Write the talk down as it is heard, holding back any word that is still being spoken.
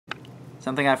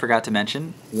Something I forgot to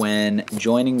mention, when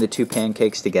joining the two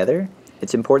pancakes together,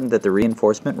 it's important that the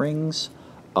reinforcement rings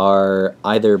are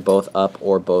either both up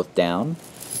or both down.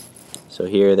 So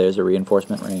here there's a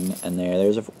reinforcement ring, and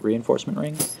there's a reinforcement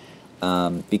ring.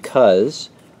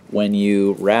 Because when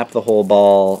you wrap the whole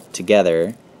ball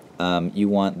together, you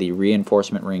want the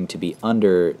reinforcement ring to be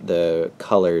under the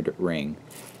colored ring.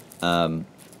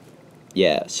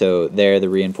 Yeah, so there the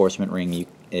reinforcement ring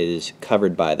is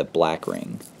covered by the black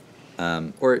ring.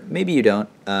 Or maybe you don't,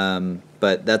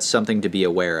 but that's something to be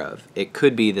aware of. It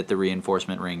could be that the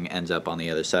reinforcement ring ends up on the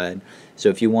other side. So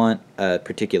if you want a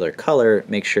particular color,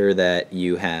 make sure that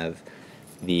you have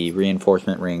the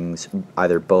reinforcement rings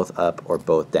either both up or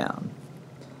both down.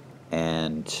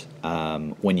 And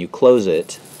when you close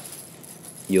it,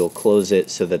 you'll close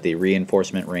it so that the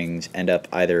reinforcement rings end up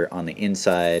either on the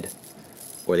inside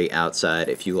or the outside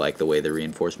if you like the way the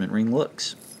reinforcement ring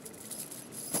looks.